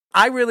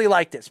I really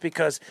like this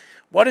because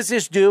what does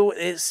this do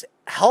is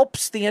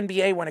helps the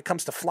NBA when it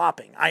comes to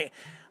flopping.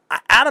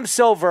 Adam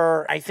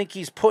Silver, I think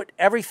he's put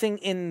everything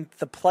in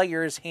the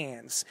players'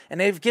 hands, and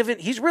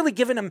he's really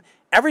given them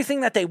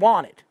everything that they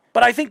wanted.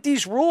 But I think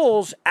these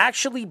rules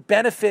actually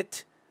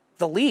benefit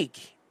the league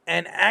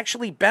and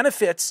actually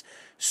benefits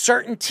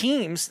certain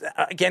teams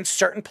against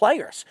certain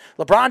players.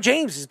 LeBron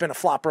James has been a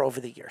flopper over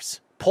the years.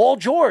 Paul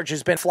George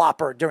has been a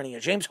flopper during the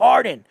years. James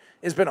Harden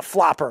has been a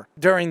flopper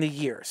during the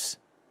years.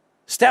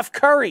 Steph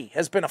Curry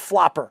has been a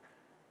flopper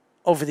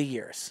over the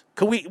years.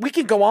 We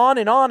can go on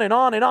and on and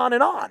on and on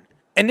and on.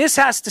 And this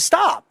has to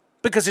stop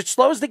because it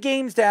slows the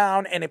games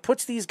down and it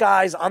puts these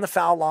guys on the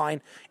foul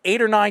line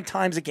 8 or 9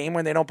 times a game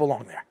when they don't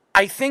belong there.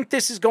 I think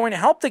this is going to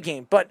help the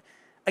game. But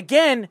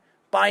again,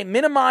 by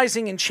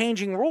minimizing and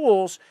changing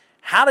rules,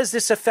 how does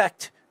this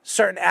affect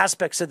certain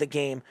aspects of the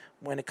game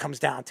when it comes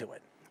down to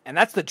it? And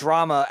that's the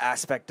drama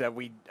aspect that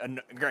we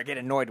get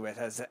annoyed with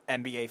as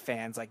NBA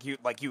fans, like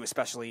you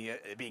especially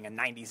being a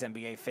 90s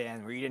NBA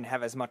fan, where you didn't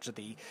have as much of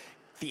the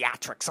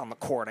theatrics on the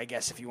court, I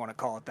guess, if you want to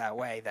call it that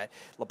way, that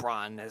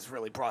LeBron has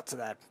really brought to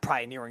that,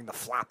 pioneering the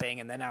flopping.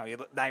 And then now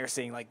you're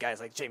seeing like guys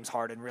like James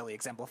Harden really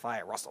exemplify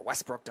it. Russell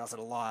Westbrook does it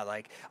a lot.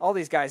 Like all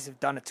these guys have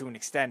done it to an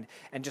extent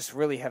and just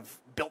really have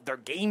built their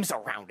games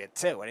around it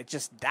too. And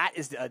that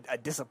is a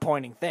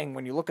disappointing thing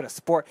when you look at a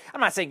sport.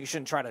 I'm not saying you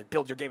shouldn't try to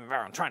build your game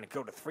around trying to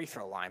go to the free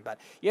throw line, but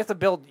you don't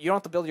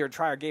have to build your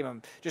entire game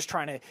on just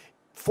trying to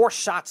force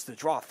shots to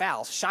draw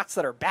fouls, shots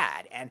that are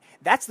bad. And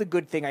that's the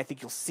good thing I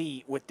think you'll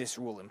see with this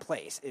rule in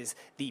place, is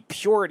the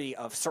purity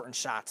of certain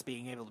shots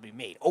being able to be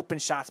made. Open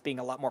shots being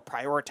a lot more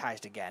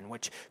prioritized again,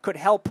 which could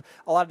help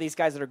a lot of these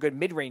guys that are good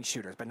mid-range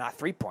shooters, but not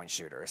three-point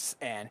shooters.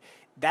 And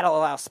that'll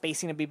allow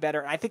spacing to be better.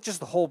 And I think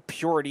just the whole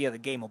purity of the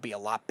game will be a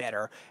lot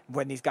better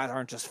when these guys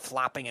aren't just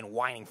flopping and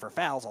whining for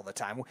fouls all the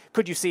time.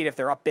 Could you see it if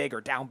they're up big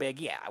or down big?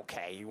 Yeah,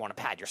 okay, you want to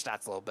pad your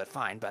stats a little bit,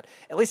 fine. But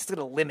at least it's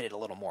going to limit it a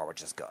little more,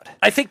 which is good.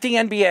 I think the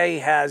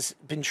NBA has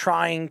been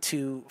trying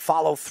to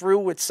follow through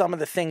with some of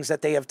the things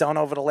that they have done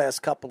over the last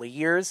couple of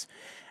years.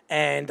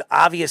 And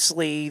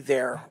obviously,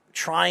 they're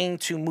trying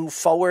to move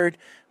forward,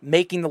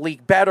 making the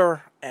league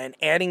better and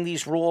adding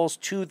these rules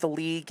to the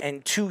league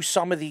and to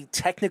some of the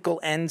technical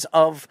ends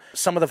of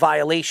some of the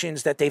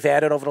violations that they've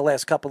added over the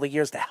last couple of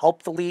years to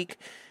help the league.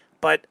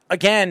 But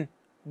again,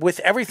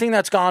 with everything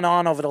that's gone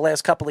on over the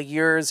last couple of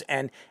years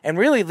and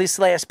really this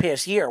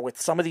past year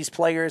with some of these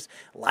players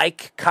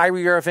like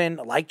Kyrie Irving,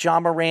 like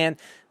John Moran,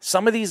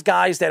 some of these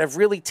guys that have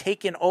really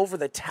taken over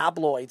the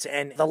tabloids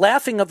and the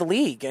laughing of the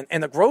league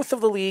and the growth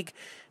of the league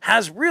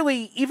has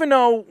really, even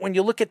though when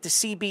you look at the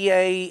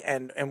CBA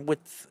and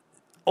with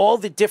all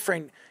the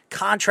different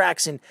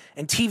contracts and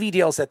TV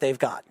deals that they've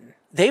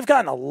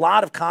gotten a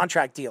lot of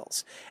contract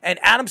deals. And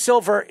Adam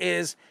Silver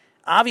is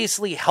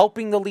obviously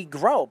helping the league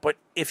grow. But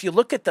if you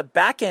look at the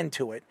back end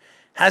to it,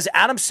 has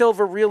Adam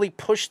Silver really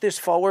pushed this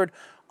forward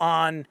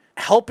on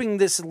helping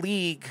this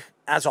league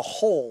as a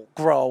whole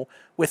grow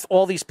with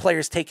all these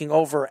players taking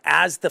over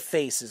as the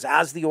faces,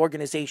 as the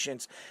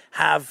organizations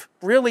have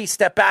really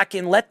stepped back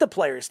and let the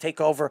players take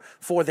over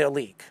for their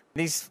league?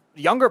 These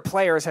younger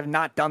players have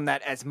not done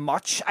that as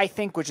much, I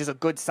think, which is a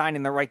good sign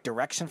in the right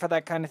direction for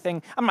that kind of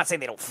thing. I'm not saying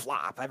they don't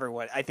flop.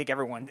 I think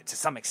everyone to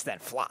some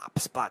extent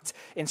flops, but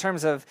in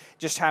terms of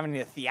just having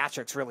the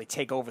theatrics really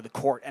take over the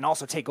court and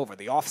also take over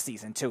the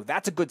offseason too,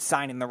 that's a good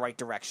sign in the right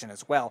direction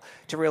as well,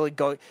 to really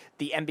go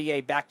the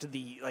NBA back to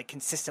the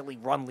consistently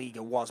run league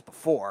it was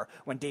before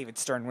when David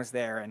Stern was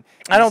there. And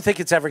I don't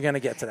think it's ever going to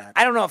get to that.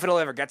 I don't know if it'll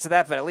ever get to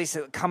that, but at least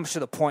it comes to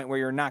the point where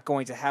you're not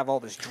going to have all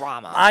this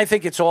drama. I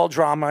think it's all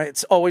drama.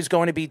 It's always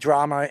going to be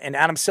drama, and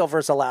Adam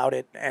Silver's allowed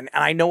it. And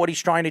I know what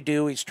he's trying to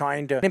do. He's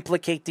trying to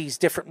implicate these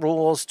different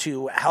rules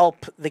to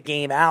help the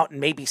game out and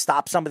maybe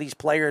stop some of these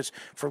players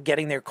from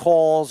getting their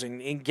calls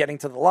and getting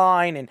to the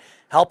line and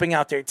helping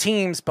out their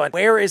teams. But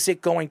where is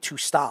it going to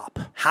stop?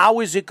 How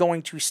is it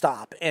going to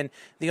stop? And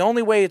the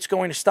only way it's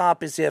going to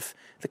stop is if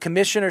the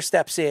commissioner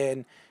steps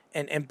in.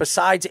 And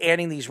besides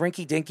adding these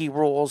rinky-dinky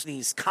rules,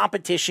 these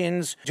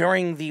competitions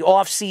during the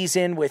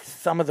off-season with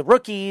some of the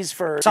rookies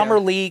for Summer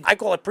League, I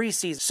call it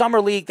preseason.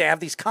 Summer League, they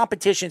have these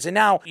competitions, and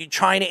now you're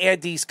trying to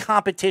add these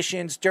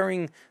competitions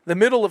during the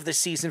middle of the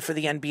season for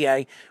the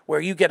NBA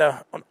where you get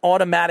an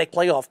automatic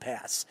playoff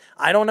pass.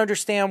 I don't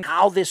understand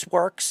how this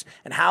works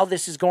and how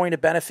this is going to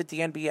benefit the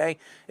NBA.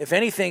 If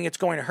anything, it's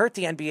going to hurt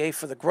the NBA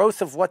for the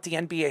growth of what the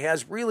NBA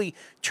has really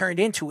turned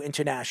into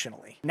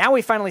internationally. Now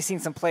we've finally seen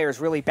some players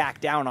really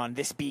back down on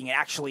this being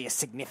actually a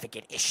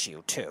significant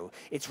issue, too.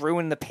 It's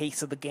ruined the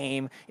pace of the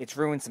game. It's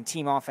ruined some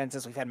team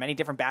offenses. We've had many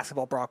different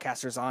basketball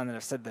broadcasters on that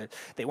have said that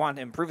they want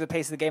to improve the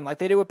pace of the game like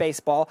they do with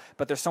baseball,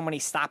 but there's so many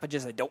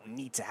stoppages that don't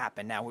need to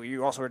happen. Now,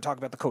 you also were talking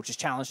about the coach's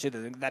challenge, too,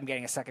 them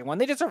getting a second one.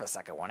 They deserve a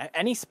second one.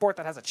 Any sport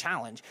that has a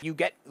challenge, you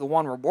get the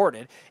one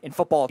rewarded. In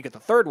football, you get the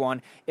third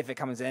one if it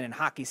comes in. In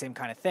hockey, same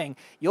kind of thing.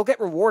 You'll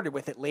get rewarded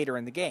with it later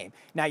in the game.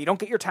 Now, you don't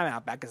get your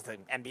timeout back because the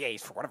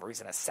NBA, for whatever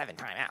reason, has 7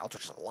 timeouts,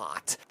 which is a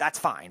lot. That's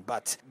fine,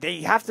 but they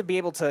have to be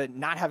able to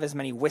not have as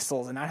many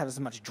whistles and not have as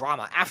much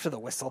drama after the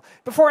whistle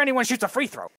before anyone shoots a free throw.